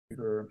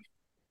Sure.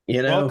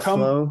 Welcome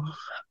Flo,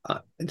 I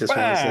just want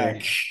to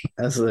back. say,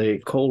 as a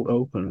cold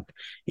open,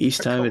 each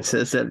A time it cold.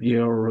 says that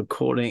your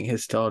recording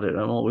has started,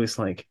 I'm always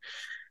like,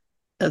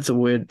 that's a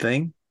weird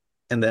thing.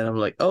 And then I'm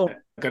like, I oh,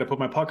 got to put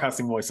my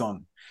podcasting voice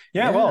on.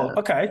 Yeah, well, yeah,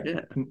 okay.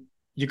 yeah,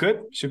 You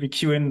good? Should we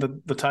cue in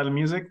the title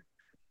music?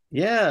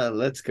 yeah,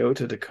 let's go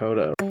to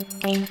Dakota.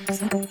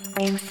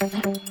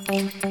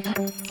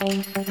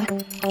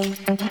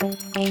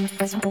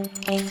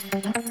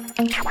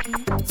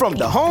 From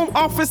the home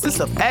offices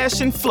of Ash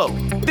and Flo,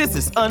 this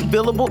is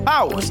Unbillable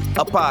Hours,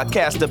 a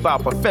podcast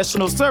about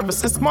professional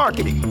services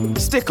marketing.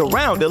 Stick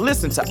around and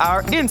listen to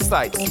our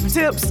insights,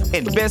 tips,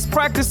 and best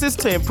practices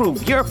to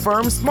improve your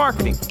firm's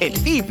marketing and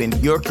even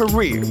your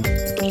career.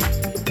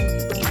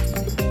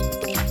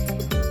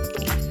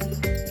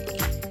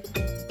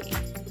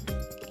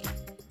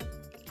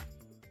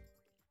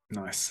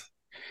 Nice.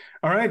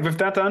 All right, with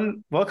that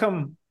done,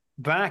 welcome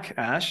back,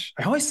 Ash.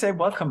 I always say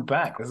welcome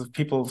back as if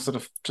people sort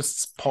of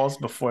just pause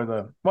before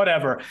the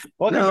whatever.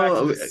 Welcome back to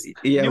No, this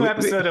yeah, new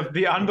episode of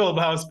the Unbillable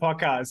House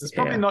podcast. It's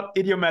probably yeah. not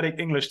idiomatic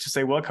English to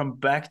say welcome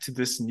back to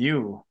this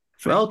new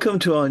thing. Welcome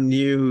to our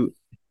new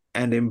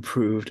and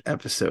improved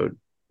episode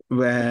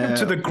Welcome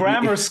to where the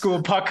grammar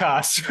school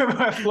podcast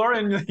where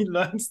Florian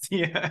learns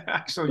the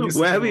actual usage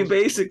where of we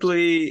English.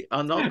 basically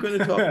are not going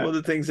to talk about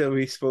the things that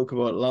we spoke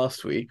about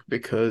last week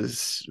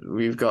because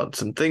we've got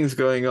some things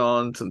going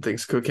on, some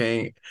things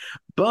cooking.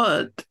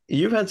 But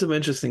you've had some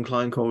interesting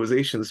client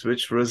conversations,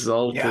 which Yeah,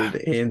 resulted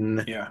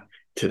in yeah.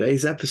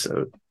 today's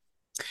episode.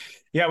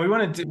 Yeah, we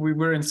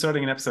were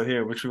inserting an episode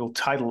here, which we will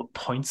title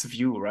Points of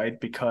View, right?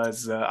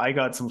 Because I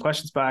got some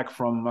questions back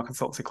from a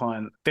consultancy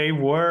client. They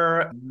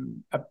were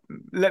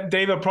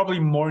probably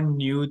more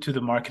new to the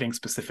marketing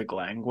specific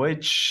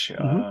language,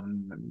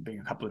 Mhm.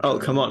 being a couple of Oh,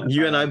 come German on.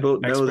 You and I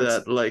both know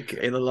experts. that, like,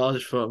 in a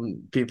large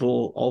firm,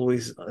 people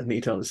always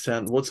need to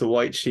understand what's a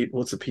white sheet,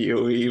 what's a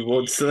POE,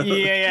 what's a...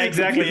 Yeah,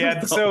 exactly. People Yeah.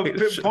 So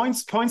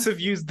always... points of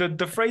views.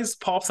 The phrase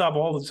pops up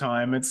all the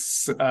time.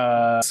 It's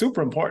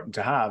super important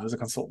to have as a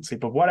consultancy.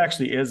 But what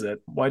actually is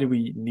it? Why do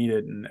we need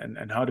it?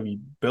 And how do we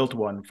build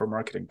one for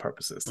marketing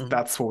purposes? Mhm.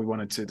 That's what we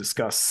wanted to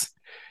discuss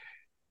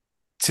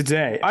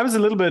today. I was a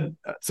little bit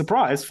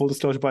surprised, full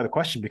disclosure, by the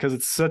question because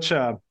it's such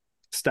a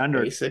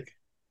standard Basic.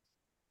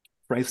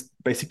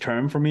 basic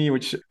term for me,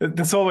 which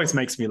this always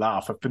makes me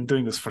laugh. I've been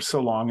doing this for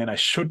so long and I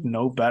should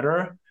know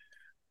better.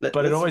 But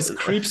it Let's... always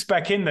creeps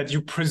back in that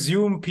you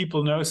presume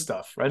people know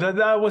stuff, right? That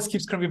always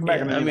keeps creeping back.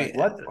 Yeah, And then I you're mean,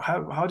 like, what?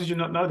 How did you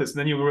not know this? And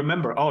then you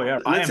remember, oh, yeah,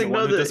 I let's am the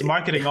one ignore who does the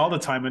marketing all the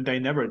time and they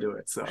never do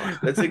it. So,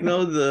 let's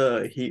ignore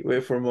the heat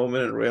wave for a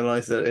moment and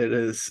realize that it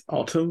is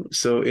autumn.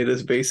 So it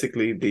is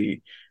basically the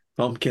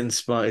pumpkin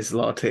spice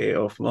latte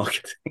of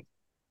marketing.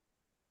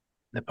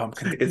 the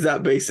pumpkin. It's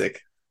that basic.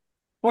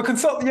 Well, but in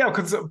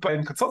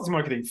consultancy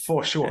marketing,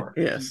 for sure.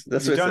 Yes,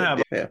 that's You what I don't said.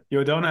 have Yeah.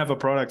 you don't have a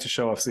product to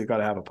show off, so you got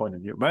to have a point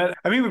of view. But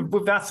I mean,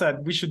 with that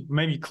said, we should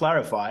maybe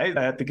clarify.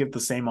 I had to give the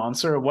same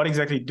answer. What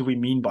exactly do we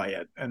mean by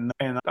it? And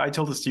I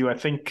told this to you. I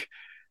think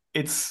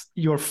it's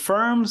your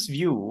firm's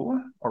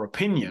view or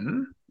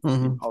opinion.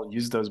 Mhm. I'll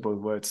use those both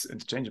words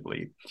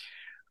interchangeably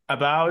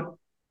about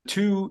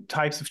two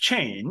types of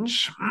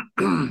change.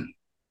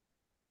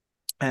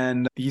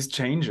 And these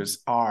changes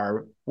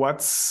are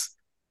what's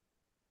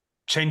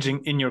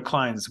changing in your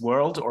client's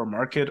world or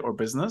market or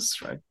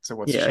business, right? So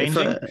what's Yeah,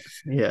 changing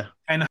yeah.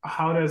 and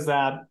how does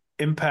that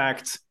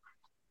impact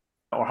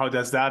or how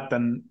does that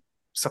then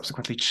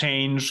subsequently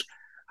change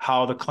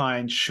how the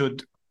client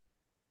should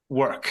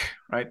work,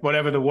 right?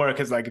 Whatever the work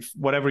is, like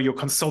whatever you're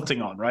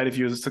consulting on, right? If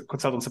you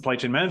consult on supply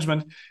chain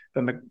management,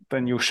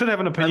 then you should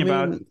have an I opinion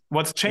about mean,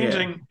 what's yeah.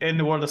 changing in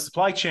the world of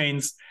supply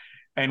chains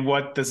and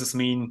what does this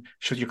mean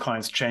should your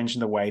clients change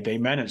in the way they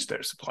manage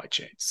their supply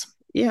chains.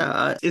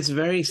 Yeah, it's a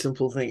very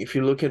simple thing. If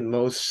you look at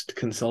most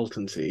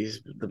consultancies,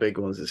 the big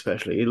ones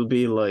especially, it'll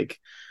be like,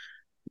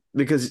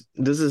 because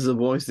this is the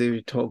voice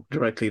they talk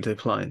directly to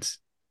clients.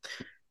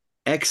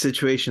 X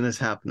situation is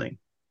happening.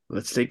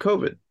 Let's take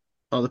COVID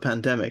or the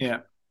pandemic.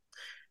 Yeah.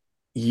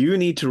 You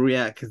need to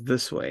react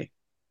this way.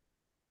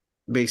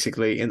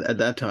 Basically, at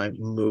that time,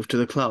 move to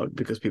the cloud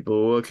because people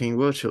are working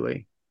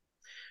virtually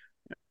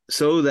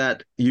so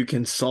that you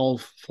can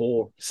solve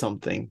for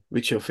something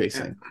which you're Yeah.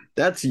 facing.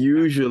 That's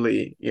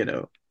usually,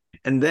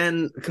 and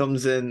then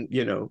comes in,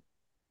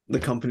 the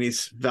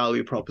company's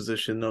value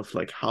proposition of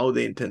like how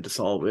they intend to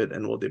solve it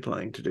and what they're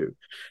planning to do.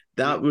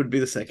 That would be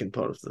the second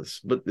part of this.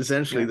 But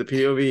essentially, Yeah. the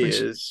POV Which,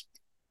 is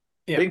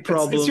yeah, big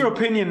problem. it's your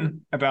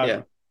opinion about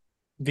Yeah.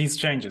 these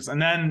changes.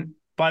 And then,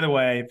 by the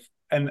way,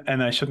 and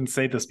I shouldn't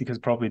say this because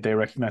probably they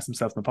recognize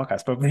themselves in the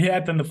podcast, but we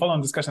had then the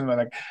following discussion about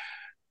like,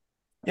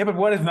 yeah, but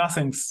what if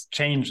nothing's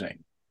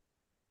changing?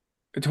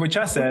 To which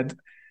I said,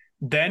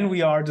 then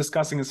we are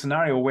discussing a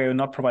scenario where you're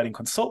not providing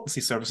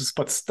consultancy services,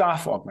 but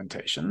staff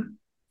augmentation.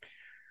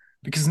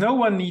 Because no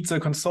one needs a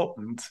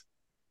consultant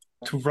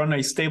to run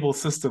a stable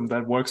system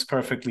that works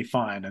perfectly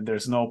fine and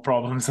there's no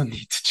problems that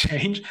need to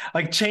change.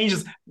 Like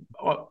changes,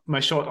 my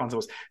short answer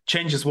was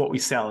changes what we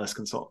sell as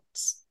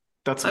consultants.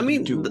 That's I what we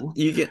mean, do.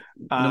 you get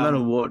no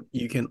matter what,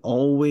 you can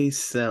always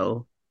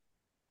sell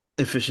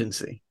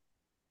efficiency.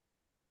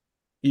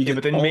 You Yeah, can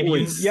but then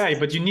always,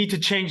 but you need to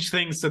change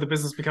things so the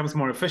business becomes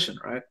more efficient,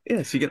 right?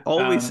 yes, you can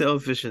always sell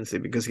efficiency,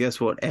 because guess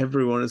what?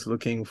 Everyone is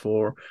looking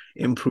for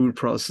improved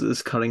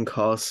processes, cutting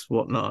costs,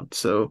 whatnot.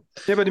 So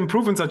Yeah, but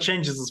improvements are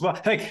changes as well.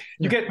 Like,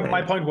 you get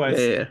my point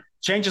was,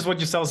 change is what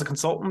you sell as a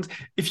consultant.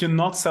 If you're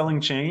not selling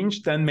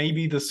change, then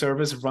maybe the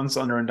service runs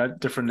under a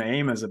different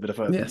name, as a bit of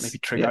a maybe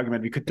trade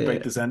argument. We could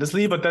debate this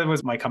endlessly, but that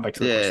was my comeback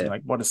to the question.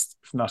 Like, what is,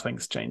 if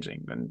nothing's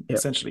changing? Then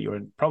essentially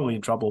you're probably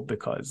in trouble,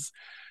 because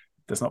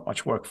there's not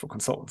much work for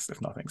consultants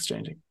if nothing's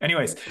changing.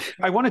 Anyways,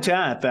 I wanted to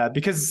add that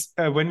because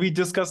when we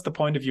discuss the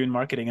point of view in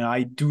marketing, and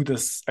I do the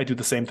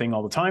same thing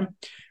all the time,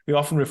 we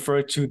often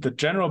refer to the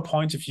general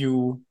point of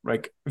view,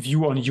 like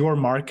view on your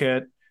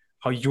market,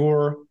 how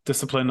your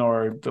discipline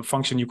or the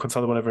function you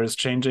consult, whatever, is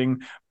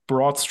changing,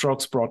 broad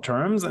strokes, broad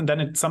terms. And then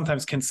it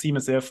sometimes can seem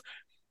as if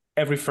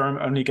every firm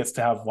only gets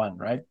to have one,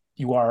 right?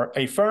 You are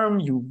a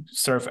firm, you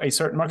serve a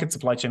certain market,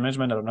 supply chain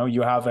management, I don't know,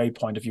 you have a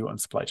point of view on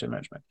supply chain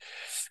management.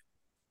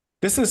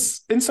 This is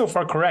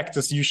insofar correct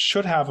as you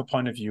should have a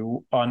point of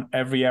view on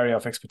every area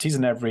of expertise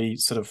and every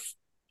sort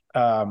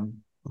of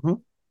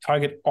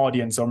target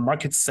audience or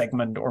market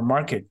segment or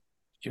market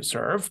you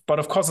serve. But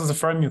of course, as a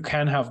firm, you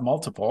can have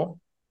multiple.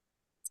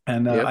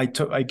 And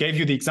I gave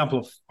you the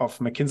example of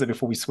McKinsey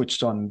before we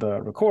switched on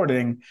the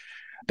recording.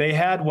 They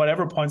had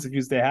whatever points of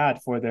views they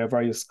had for their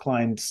various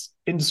clients,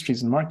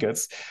 industries, and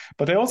markets,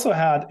 but they also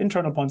had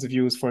internal points of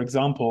views. For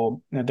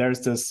example, there's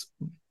this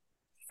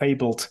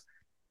fabled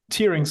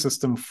tiering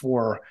system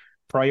for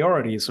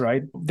priorities,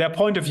 right? Their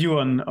point of view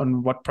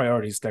on what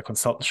priorities their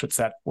consultant should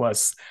set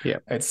was,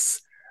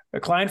 it's a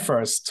client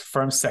first,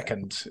 firm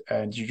second,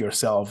 and you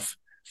yourself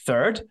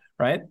third,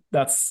 right?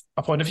 That's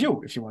a point of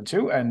view if you want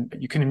to. And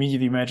you can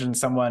immediately imagine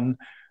someone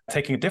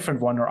taking a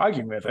different one or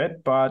arguing with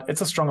it, but it's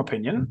a strong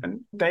opinion.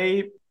 And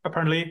they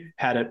apparently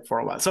had it for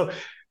a while. So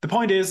the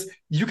point is,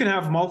 you can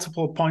have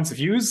multiple points of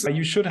views.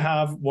 You should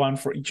have one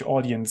for each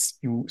audience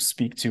you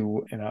speak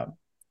to in a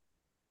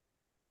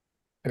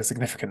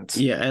significant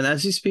and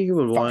as you speak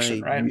about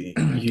function, why right?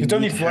 You don't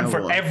need one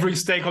for every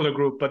stakeholder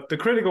group, but the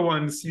critical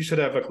ones, you should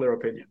have a clear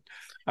opinion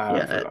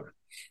for them.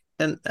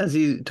 And as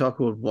you talk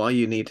about why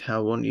you need to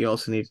have one, you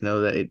also need to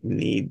know that it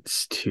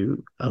needs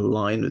to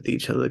align with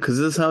each other, because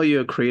this is how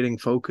you're creating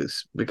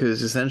focus,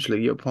 because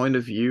essentially your point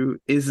of view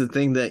is the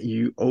thing that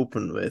you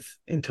open with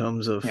in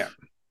terms of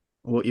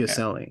what you're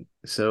selling.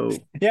 So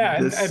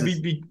and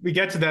we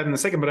get to that in a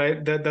second,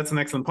 but that's an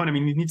excellent point. I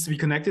mean, it needs to be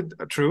connected,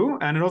 true,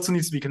 and it also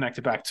needs to be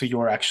connected back to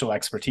your actual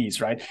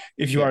expertise, right?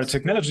 If you are a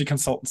technology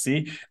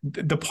consultancy,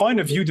 the point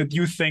of view that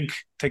you think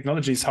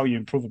technology is how you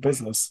improve a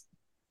business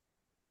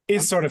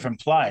is sort of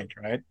implied,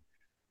 right?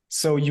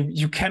 So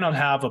you cannot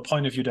have a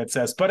point of view that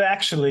says, but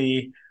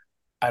actually,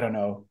 I don't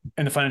know,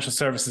 in the financial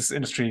services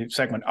industry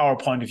segment, our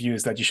point of view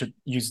is that you should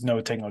use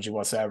no technology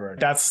whatsoever.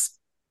 That's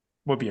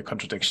would be a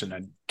contradiction,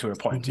 and to your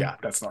point,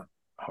 that's not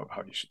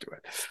how you should do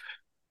it.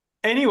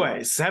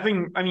 Anyways,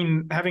 having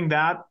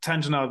that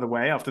tangent out of the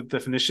way after the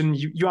definition,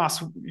 you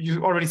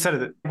already said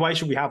it. Why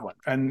should we have one?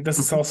 And this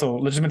is also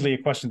legitimately a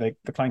question that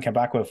the client came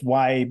back with.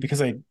 Why?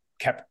 Because I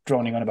kept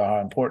droning on about how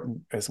important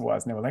this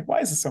was, and they were like,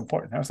 "Why is this so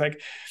important?" And I was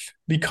like,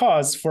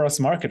 "Because for us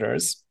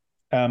marketers,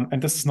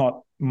 and this is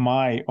not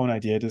my own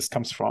idea. This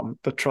comes from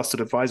the Trusted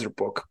Advisor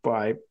book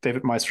by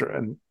David Meister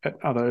and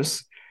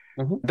others.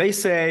 They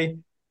say,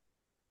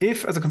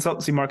 if as a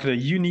consultancy marketer,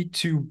 you need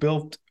to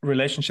build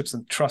relationships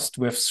and trust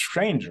with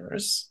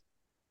strangers,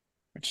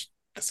 which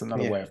is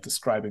another way of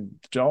describing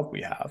the job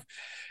we have,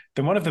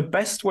 then one of the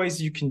best ways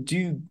you can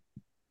do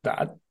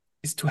that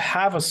is to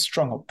have a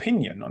strong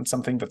opinion on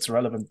something that's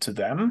relevant to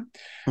them.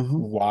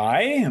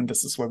 Why? And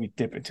this is where we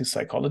dip into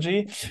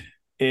psychology.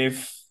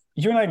 If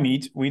you and I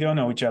meet, we don't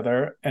know each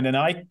other, and then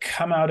I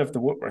come out of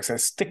the woodworks, I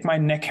stick my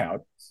neck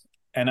out,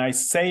 and I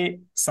say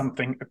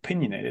something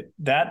opinionated,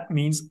 that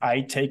means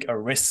I take a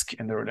risk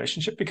in the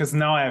relationship, because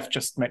now I have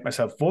just made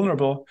myself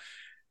vulnerable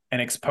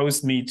and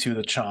exposed me to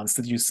the chance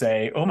that you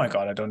say, oh my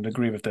God, I don't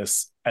agree with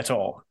this at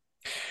all.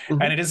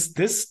 And it is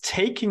this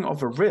taking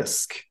of a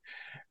risk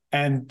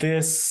and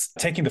this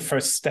taking the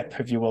first step,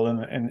 if you will,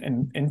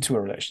 into a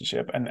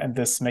relationship, and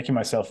this making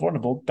myself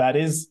vulnerable, that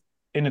is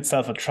in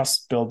itself a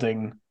trust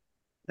building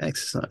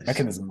exercise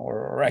mechanism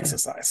or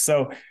exercise.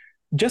 So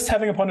just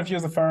having a point of view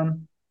as a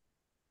firm,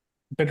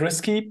 a bit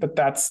risky, but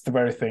that's the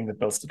very thing that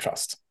builds the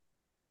trust.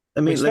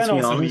 I mean, let's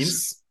be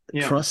honest,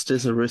 trust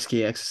is a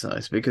risky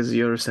exercise, because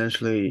you're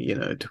essentially,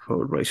 to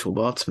quote Rachel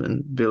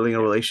Botsman, building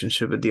a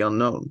relationship with the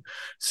unknown.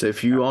 So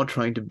if you are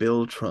trying to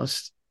build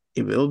trust,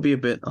 it will be a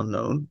bit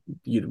unknown.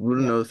 You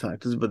wouldn't know the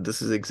factors, but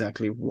this is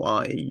exactly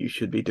why you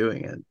should be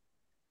doing it.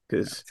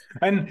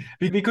 And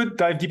we could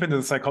dive deep into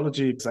the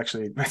psychology.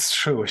 It's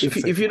true.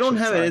 If you don't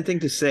have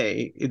anything to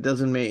say, it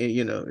doesn't make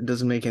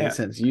any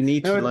sense. You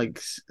need to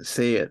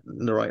say it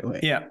in the right way.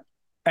 Yeah.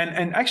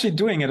 And actually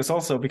doing it is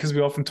also, because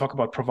we often talk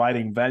about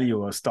providing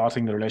value or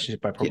starting the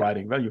relationship by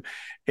providing value.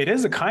 It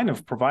is a kind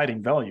of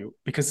providing value,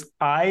 because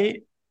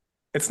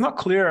it's not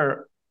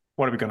clear,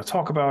 what are we going to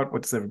talk about?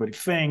 What does everybody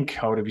think?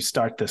 How do we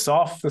start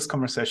this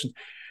conversation?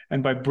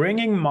 And by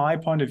bringing my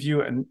point of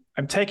view, and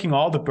I'm taking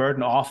all the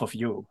burden off of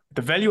you.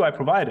 The value I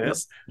provide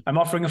is I'm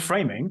offering a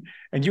framing,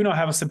 and you now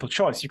have a simple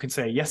choice. You can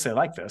say, yes, I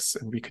like this,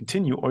 and we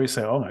continue, or you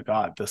say, oh my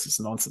God, this is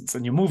nonsense,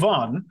 and you move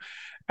on.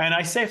 And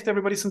I saved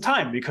everybody some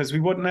time because we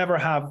would never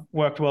have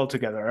worked well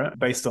together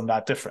based on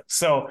that difference.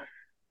 So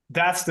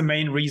that's the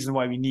main reason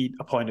why we need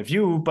a point of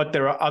view, but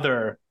there are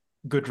other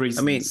good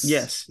reasons. I mean,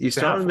 yes, you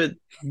start with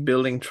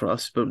building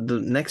trust, but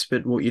the next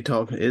bit, what you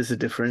talk is a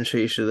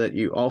differentiation that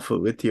you offer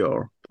with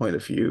your point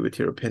of view, with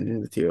your opinion,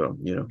 with your,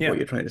 what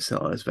you're trying to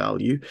sell as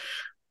value.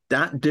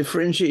 That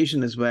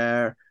differentiation is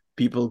where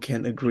people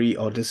can agree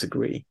or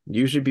disagree.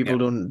 Usually people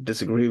don't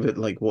disagree with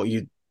like what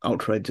you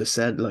outright just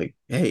said, like,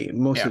 hey,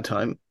 most of the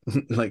time,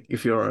 like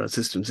if you're a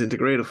systems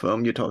integrator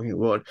firm, you're talking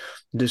about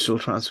digital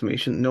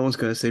transformation. No one's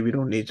going to say we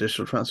don't need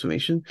digital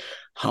transformation.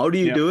 How do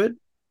you do it?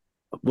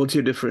 What's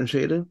your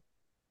differentiator?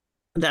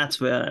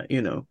 That's where,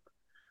 you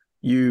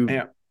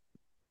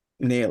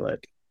nail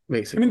it,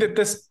 basically. I mean,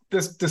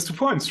 there's 2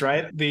 points,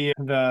 right? The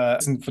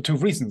for 2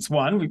 reasons.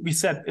 One, we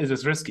said it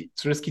is risky.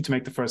 It's risky to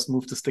make the first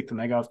move, to stick the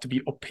neck out, to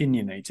be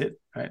opinionated,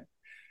 right?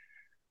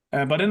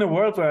 But in a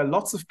world where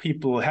lots of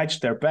people hedge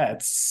their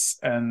bets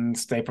and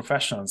stay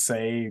professional and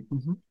say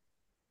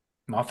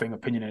nothing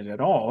opinionated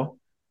at all,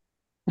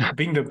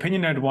 being the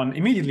opinionated one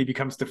immediately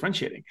becomes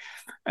differentiating.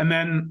 And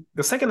then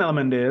the second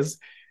element is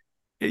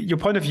your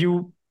point of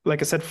view,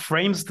 like I said,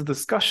 frames the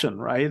discussion,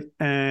 right?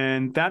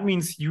 And that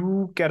means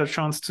you get a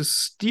chance to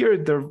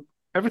steer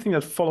everything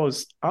that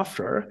follows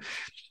after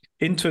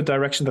into a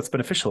direction that's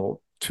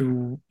beneficial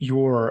to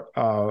your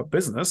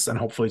business and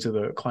hopefully to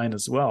the client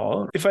as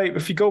well.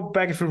 If you go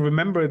back, if you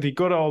remember the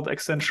good old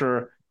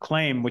Accenture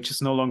claim, which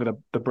is no longer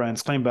the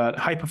brand's claim, but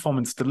high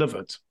performance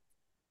delivered.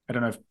 I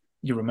don't know if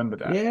you remember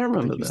that. Yeah, I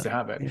remember that. Used to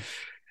have it. Yeah.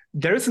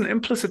 There is an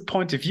implicit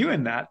point of view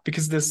in that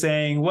because they're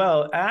saying,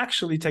 well,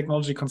 actually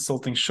technology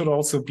consulting should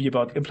also be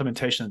about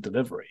implementation and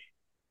delivery,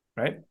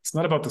 right? It's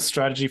not about the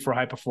strategy for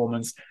high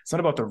performance. It's not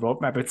about the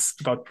roadmap. It's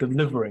about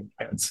delivering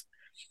it.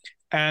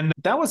 And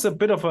that was a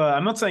bit of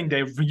I'm not saying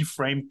they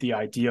reframed the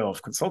idea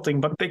of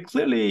consulting, but they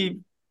clearly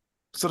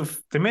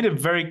they made it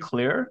very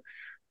clear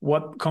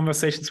what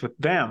conversations with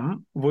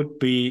them would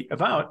be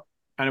about.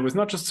 And it was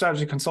not just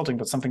strategy consulting,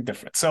 but something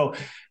different. So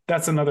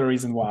that's another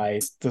reason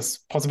why this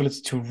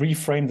possibility to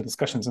reframe the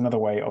discussion is another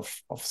way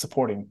of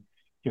supporting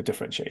your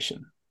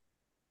differentiation.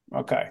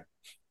 Okay.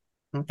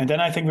 And then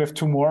I think we have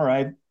 2 more,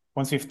 right?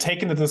 Once we've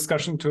taken the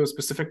discussion to a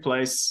specific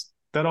place,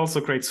 that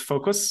also creates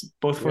focus,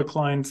 both for the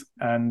client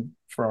and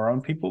for our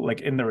own people,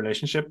 like in the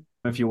relationship,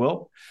 if you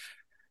will.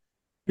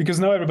 Because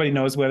now everybody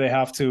knows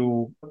what's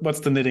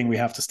the knitting we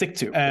have to stick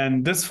to.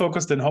 And this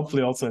focus then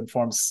hopefully also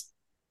informs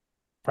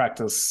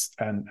practice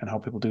and how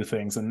people do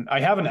things. And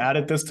I haven't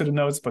added this to the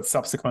notes, but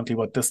subsequently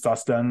what this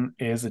does then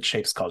is it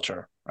shapes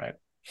culture, right?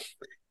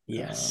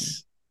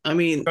 Yes. I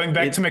mean, going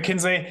back to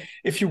McKinsey,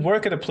 if you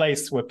work at a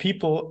place where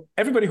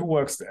everybody who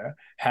works there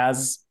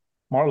has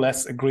more or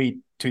less agreed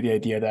to the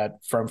idea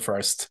that firm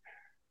first,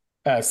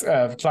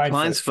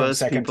 clients first,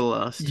 second, people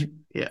last.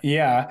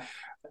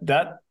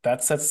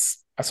 That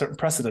sets a certain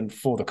precedent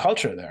for the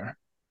culture there.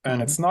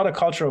 And it's not a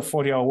culture of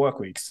 40-hour work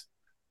weeks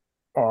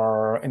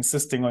or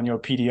insisting on your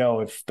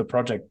PDO if the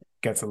project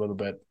gets a little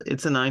bit.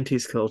 It's a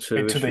 90s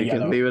culture, which we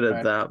can leave it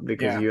at that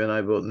because you and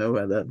I both know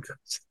where that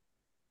goes.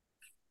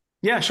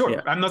 Yeah, sure.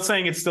 Yeah. I'm not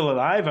saying it's still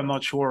alive. I'm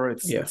not sure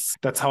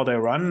that's how they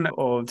run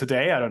or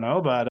today. I don't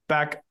know. But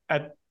back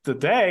at the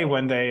day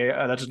when they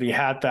allegedly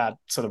had that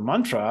sort of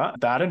mantra,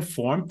 that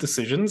informed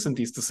decisions, and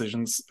these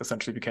decisions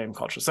essentially became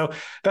culture. So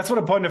that's what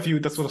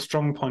a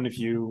strong point of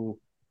view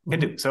can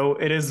do. So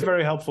it is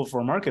very helpful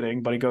for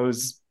marketing, but it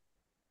goes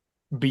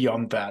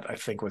beyond that, I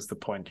think, was the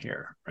point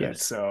here. Right?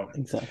 Yes, so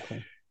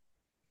exactly.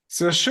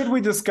 So should we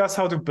discuss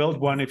how to build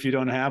one if you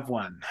don't have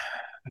one?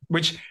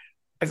 Which,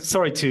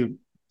 sorry to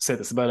say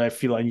this, but I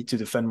feel I need to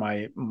defend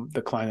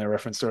the client I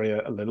referenced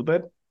earlier a little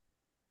bit.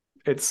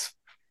 It's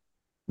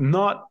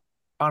not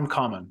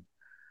uncommon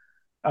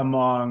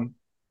among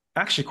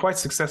actually quite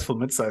successful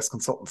mid-sized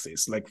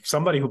consultancies, like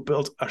somebody who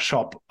built a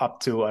shop up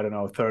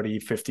to, 30,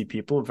 50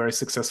 people, very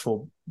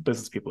successful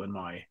business people in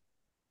my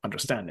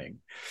understanding.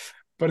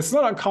 But it's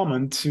not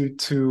uncommon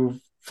to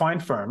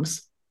find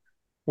firms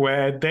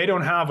where they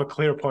don't have a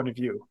clear point of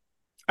view.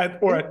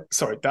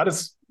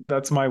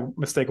 That's my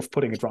mistake of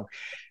putting it wrong.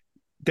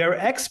 Their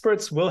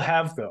experts will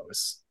have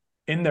those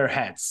in their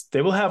heads.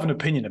 They will have an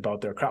opinion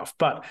about their craft,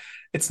 but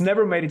it's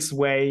never made its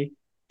way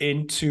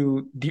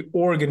into the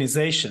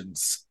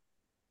organization's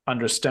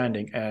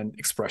understanding and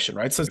expression,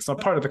 right? So it's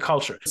not part of the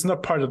culture. It's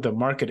not part of the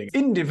marketing.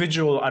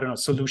 Individual,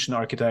 solution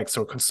architects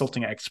or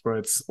consulting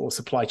experts or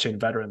supply chain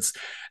veterans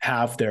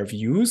have their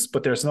views,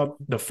 but there's not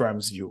the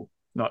firm's view,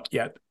 not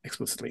yet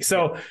explicitly.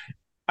 So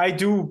I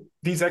do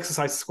these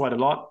exercises quite a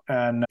lot.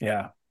 And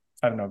I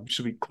don't know,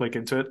 should we click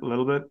into it a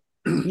little bit?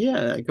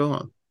 Yeah, go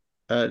on.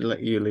 I'd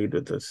let you lead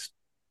with this.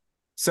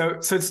 So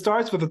it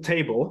starts with a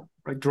table,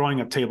 like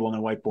drawing a table on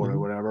a whiteboard or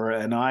whatever.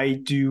 And I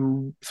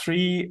do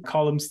 3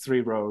 columns,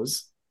 3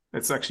 rows.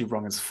 It's actually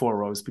wrong. It's 4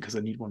 rows because I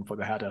need one for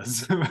the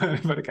headers.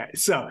 But okay.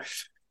 So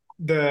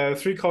the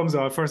three columns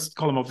are, first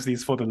column obviously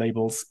is for the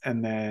labels,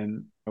 and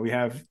then we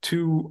have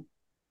two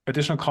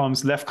additional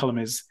columns. Left column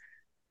is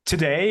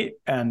today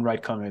and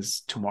right column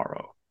is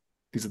tomorrow.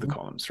 These are the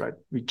columns, right?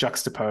 We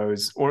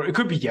juxtapose, or it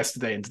could be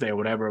yesterday and today or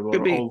whatever.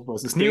 Could be all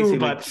was new,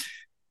 but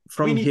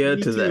from here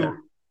to there.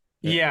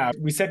 Yeah,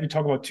 we said we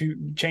talk about two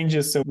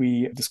changes, so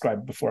we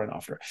describe before and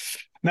after.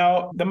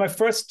 Now, then my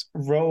first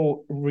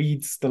row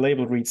reads, the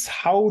label reads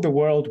how the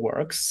world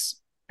works.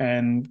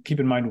 And keep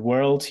in mind,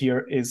 world here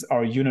is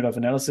our unit of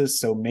analysis.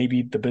 So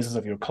maybe the business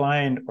of your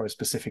client or a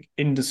specific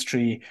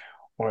industry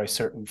or a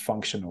certain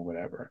function or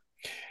whatever.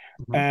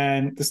 Mm-hmm.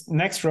 And this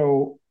next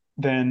row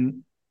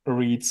then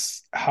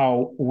reads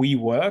how we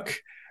work.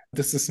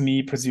 This is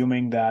me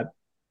presuming that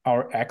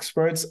our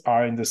experts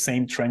are in the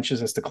same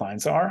trenches as the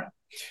clients are.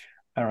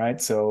 All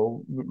right.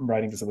 So I'm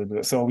writing this a little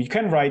bit. So you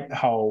can write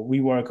how we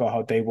work or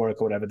how they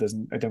work or whatever.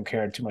 I don't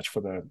care too much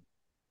for the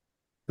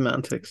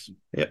semantics.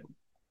 Yeah.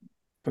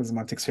 For the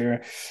semantics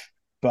here.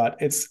 But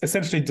it's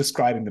essentially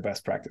describing the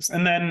best practice.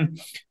 And then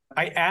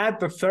I add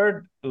the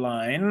third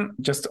line,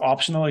 just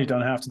optional. You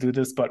don't have to do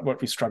this, but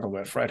what we struggle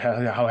with, right?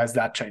 How has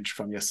that changed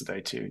from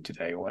yesterday to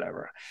today or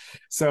whatever?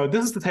 So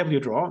this is the table you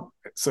draw.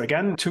 So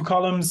again, two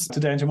columns,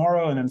 today and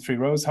tomorrow, and then three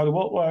rows, how the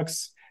world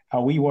works,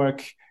 how we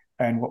work,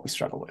 and what we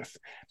struggle with.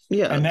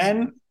 Yeah. And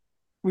then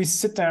we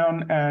sit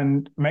down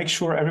and make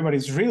sure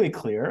everybody's really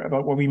clear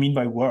about what we mean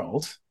by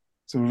world.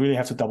 So we really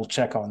have to double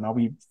check on, are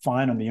we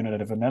fine on the unit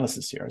of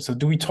analysis here? So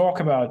do we talk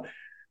about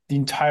the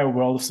entire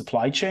world of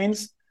supply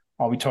chains?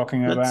 Are we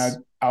talking about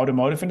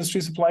automotive industry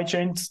supply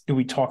chains? Do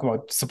we talk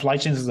about supply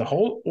chains as a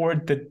whole, or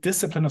the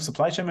discipline of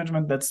supply chain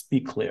management? Let's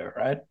be clear,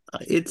 right?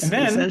 It's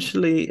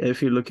essentially,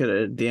 if you look at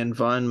it, the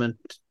environment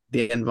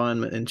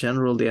in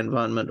general, the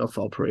environment of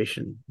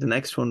operation. The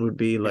next one would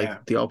be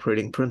like the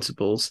operating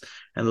principles,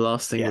 and the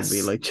last thing would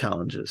be like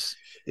challenges.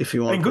 If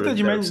you want, and good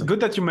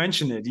that you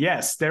mentioned it.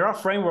 Yes, there are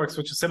frameworks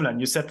which are similar, and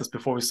you said this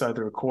before we started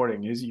the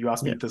recording. You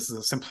asked me if this is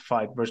a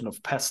simplified version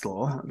of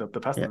PESTLE, the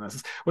PESTLE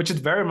analysis, which it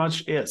very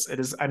much is. It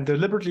is. I'm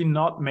deliberately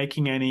not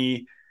making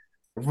any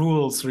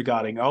rules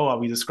regarding, are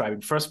we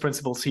describing first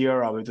principles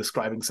here? Are we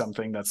describing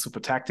something that's super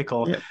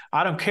tactical? Yeah.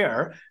 I don't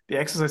care. The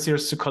exercise here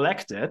is to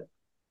collect it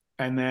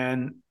and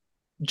then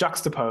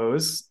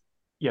juxtapose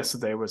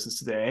yesterday versus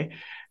today,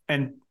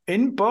 and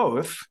in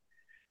both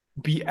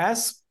be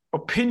as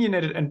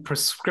opinionated and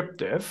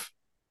prescriptive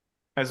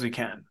as we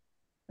can.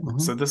 Mm-hmm.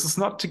 So this is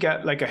not to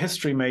get like a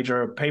history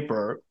major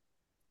paper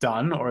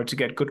done or to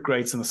get good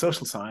grades in the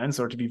social science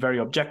or to be very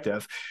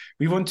objective.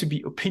 We want to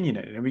be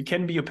opinionated, and we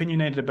can be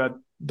opinionated about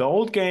the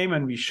old game,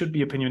 and we should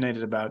be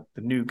opinionated about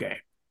the new game.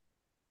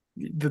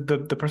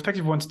 The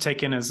perspective we want to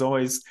take in is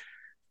always,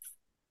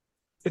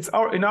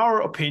 in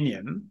our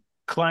opinion,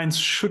 clients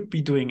should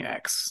be doing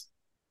X,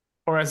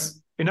 or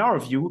as in our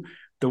view,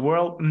 the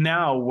world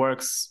now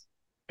works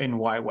in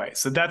Y way.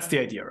 So that's the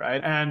idea,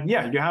 right? And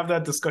you have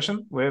that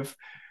discussion with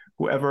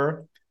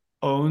whoever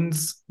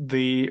owns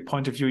the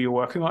point of view you're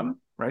working on,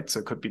 right? So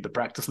it could be the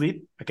practice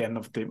lead, again,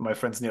 of my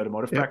friends in the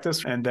automotive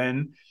practice. And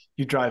then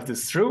you drive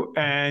this through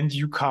and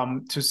you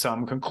come to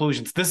some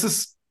conclusions. This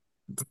is,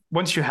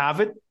 once you have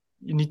it,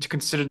 you need to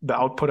consider the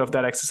output of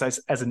that exercise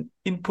as an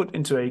input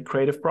into a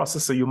creative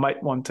process. So you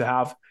might want to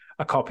have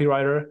a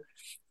copywriter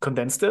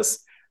condense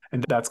this,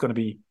 and that's going to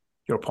be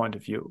your point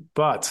of view.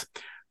 But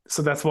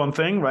so that's one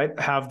thing, right?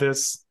 Have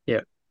this,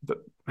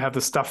 have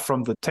the stuff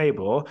from the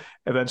table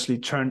eventually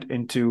turned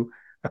into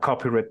a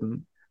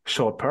copywritten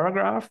short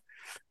paragraph.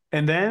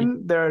 And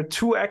then there are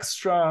two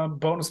extra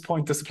bonus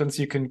point disciplines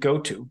you can go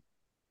to.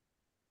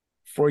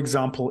 For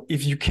example,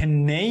 if you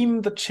can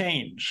name the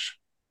change,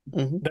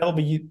 that'll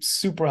be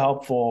super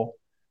helpful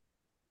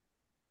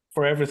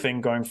for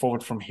everything going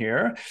forward from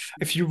here.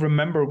 If you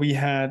remember, we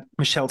had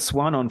Michelle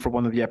Swan on for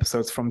one of the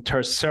episodes from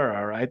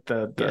Tercera, right?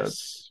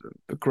 The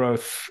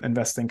growth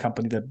investing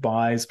company that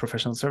buys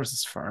professional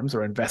services firms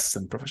or invests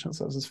in professional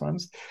services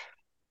firms.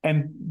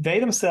 And they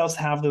themselves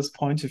have this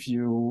point of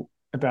view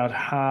about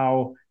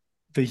how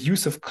the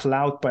use of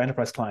cloud by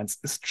enterprise clients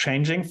is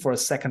changing for a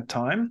second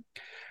time.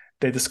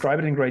 They describe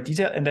it in great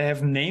detail, and they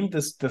have named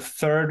this the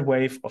third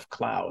wave of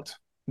cloud.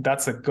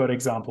 That's a good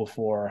example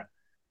for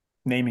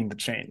naming the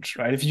change,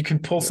 right? If you can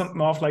pull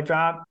something off like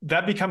that,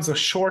 that becomes a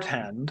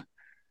shorthand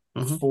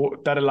for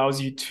that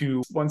allows you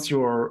to, once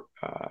your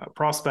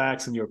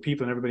prospects and your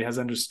people and everybody has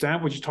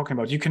understand what you're talking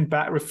about, you can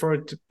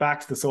refer back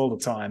to this all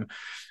the time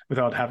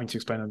without having to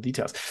explain the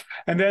details.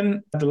 And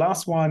then the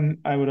last one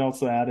I would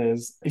also add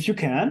is, if you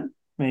can,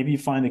 maybe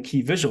find a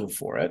key visual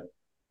for it.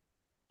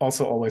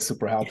 Also always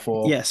super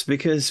helpful. Yes,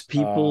 because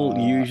people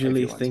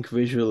usually think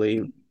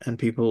visually, and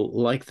people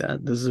like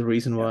that. This is the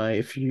reason why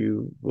if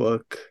you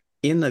work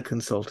in a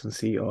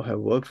consultancy or have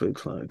worked with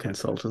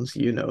consultants,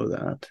 you know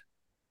that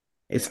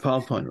it's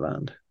PowerPoint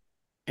land.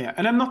 Yeah,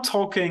 and I'm not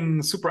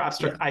talking super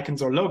abstract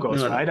icons or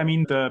logos, right? I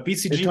mean, the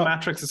BCG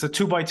matrix is a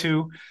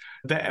 2x2.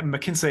 The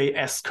McKinsey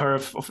S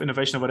curve of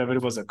innovation or whatever,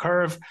 it was a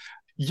curve.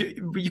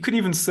 You could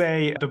even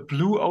say the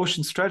blue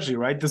ocean strategy,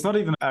 right? There's not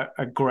even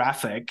a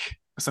graphic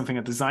something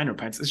a designer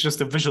paints. It's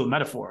just a visual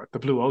metaphor, the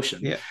blue ocean.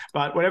 Yeah.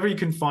 But whatever you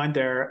can find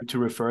there to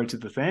refer to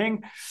the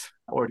thing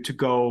or to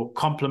go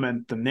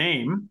complement the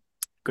name,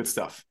 good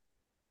stuff.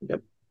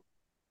 Yep.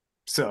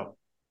 So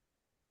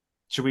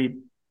should we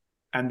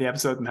end the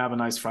episode and have a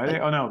nice Friday?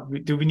 Oh, no.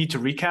 Do we need to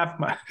recap?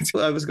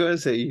 Well, I was going to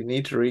say you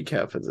need to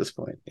recap at this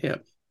point. Yeah.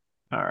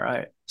 All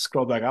right.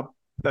 Scroll back up.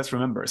 Let's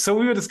remember. So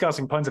we were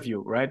discussing points of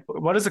view, right?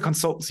 What is a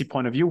consultancy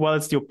point of view? Well,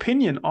 it's the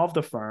opinion of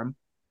the firm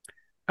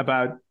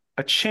about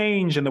a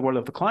change in the world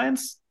of the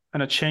clients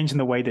and a change in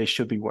the way they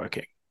should be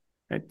working.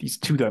 Right? These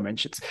two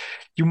dimensions.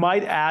 You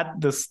might add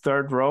this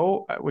third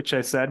row, which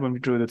I said when we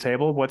drew the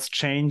table, what's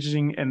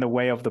changing in the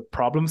way of the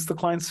problems the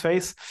clients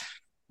face.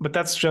 But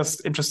that's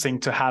just interesting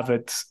to have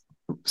it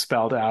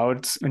spelled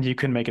out, and you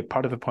can make it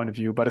part of the point of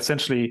view. But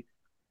essentially,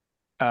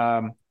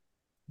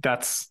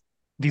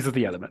 these are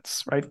the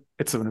elements, right?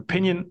 It's an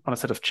opinion on a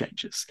set of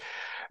changes.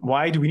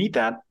 Why do we need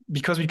that?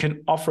 Because we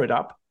can offer it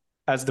up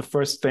as the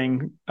first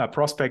thing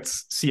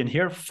prospects see and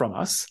hear from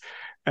us.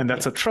 And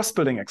that's a trust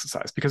building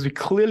exercise because we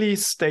clearly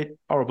state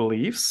our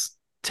beliefs,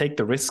 take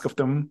the risk of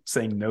them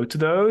saying no to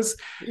those.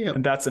 Yep.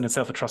 And that's in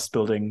itself a trust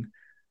building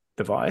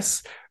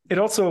device. It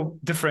also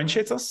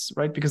differentiates us,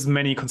 right? Because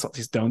many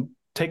consultancies don't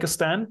take a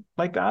stand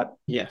like that.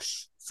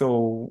 Yes.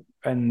 So,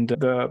 and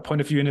the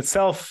point of view in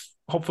itself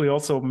hopefully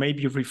also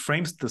maybe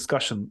reframes the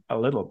discussion a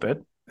little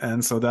bit.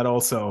 And so that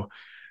also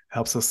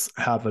helps us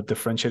have a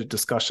differentiated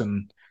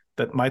discussion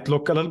that might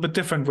look a little bit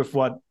different with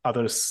what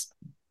others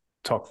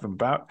talk to them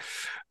about.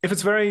 If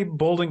it's very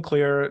bold and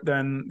clear,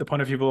 then the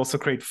point of view will also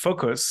create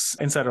focus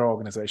inside our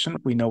organization.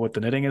 We know what the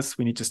knitting is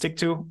we need to stick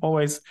to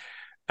always,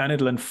 and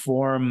it'll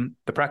inform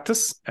the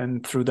practice.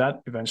 And through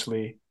that,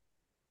 eventually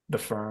the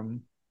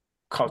firm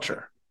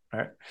culture,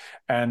 right?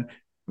 And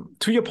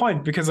to your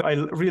point, because I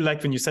really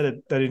liked when you said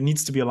it, that it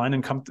needs to be aligned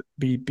and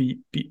be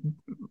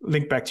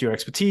linked back to your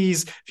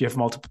expertise. If you have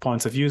multiple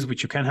points of views,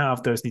 which you can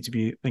have, those need to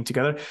be linked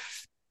together.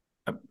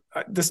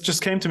 This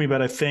just came to me,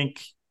 but I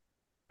think,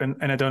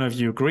 and I don't know if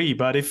you agree,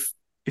 but if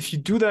you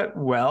do that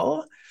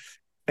well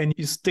and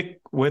you stick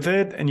with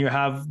it and you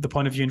have the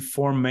point of view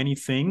inform many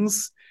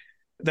things,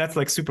 that's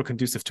like super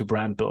conducive to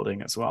brand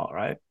building as well,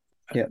 right?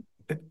 Yeah.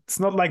 It's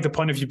not like the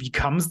point of view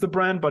becomes the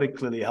brand, but it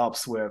clearly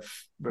helps with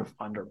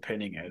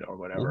underpinning it or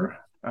whatever.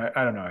 Mm-hmm.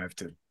 I don't know. I have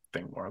to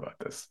think more about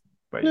this.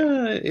 But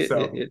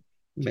it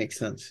makes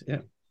sense. Yeah.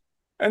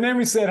 And then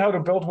we said how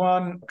to build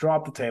one, draw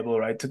up the table,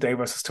 right? Today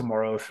versus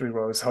tomorrow, 3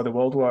 rows, how the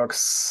world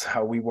works,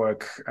 how we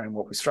work, and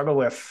what we struggle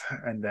with,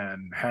 and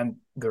then hand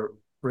the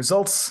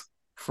results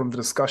from the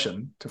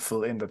discussion to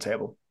fill in the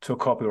table to a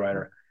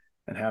copywriter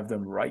and have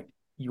them write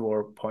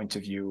your point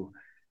of view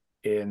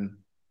in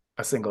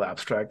a single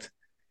abstract.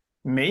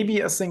 Maybe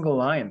a single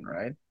line,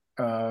 right?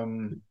 I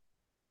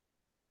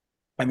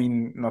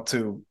mean, not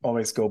to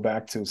always go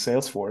back to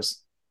Salesforce,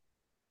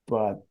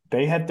 but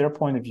they had their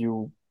point of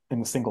view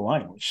in a single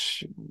line,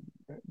 which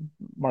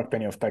Mark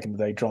Benioff back in the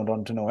day droned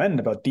on to no end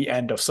about the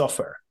end of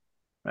software.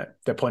 Right?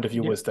 Their point of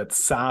view was that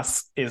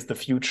SaaS is the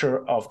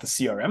future of the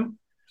CRM,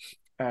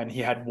 and he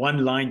had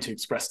one line to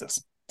express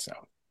this. So,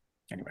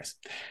 anyways,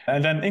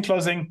 and then in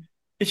closing,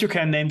 if you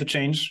can name the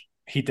change,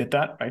 he did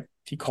that, right?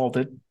 He called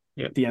it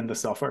the end of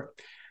software.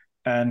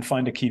 And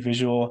find a key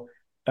visual.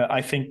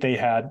 I think they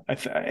had,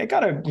 I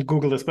gotta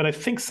Google this, but I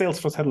think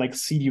Salesforce had like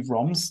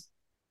CD-ROMs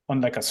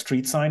on like a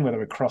street sign where they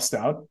were crossed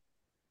out.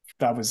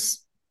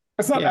 It's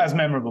not as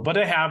memorable, but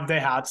they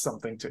had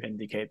something to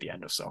indicate the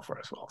end of software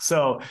as well.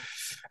 So,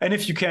 and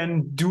if you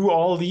can do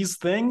all these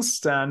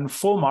things, then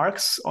full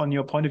marks on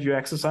your point of view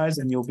exercise,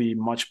 and you'll be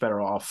much better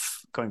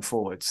off going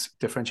forwards,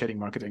 differentiating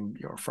marketing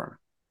your firm.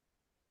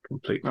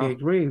 Completely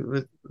agree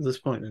with this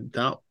point. And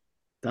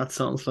that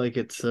sounds like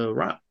it's a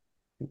wrap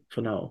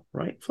for now,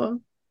 right, Flo?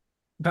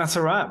 That's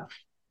a wrap.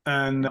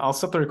 And I'll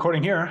stop the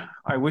recording here.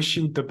 I wish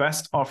you the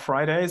best of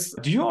Fridays.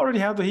 Do you already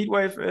have the heat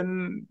wave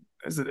in?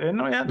 Is it in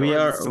or yet? We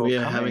are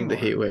having the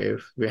heat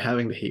wave. We're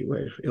having the heat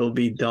wave. It'll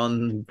be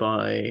done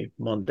by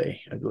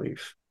Monday, I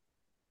believe.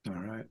 All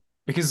right.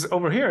 Because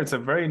over here, it's a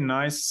very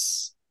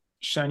nice,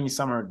 shiny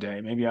summer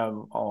day. Maybe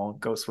I'll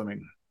go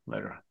swimming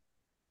later.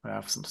 I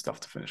have some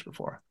stuff to finish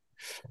before.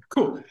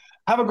 Cool.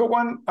 Have a good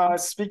one.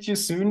 Speak to you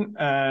soon.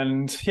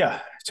 And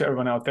to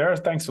everyone out there,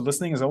 thanks for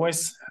listening as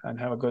always. And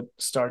have a good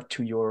start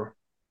to your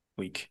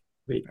week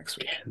next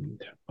week.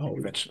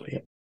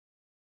 Eventually.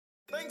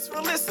 Thanks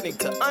for listening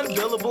to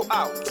Unbillable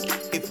Hours.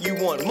 If you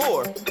want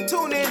more,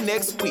 tune in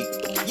next week.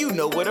 You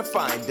know where to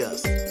find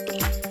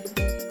us.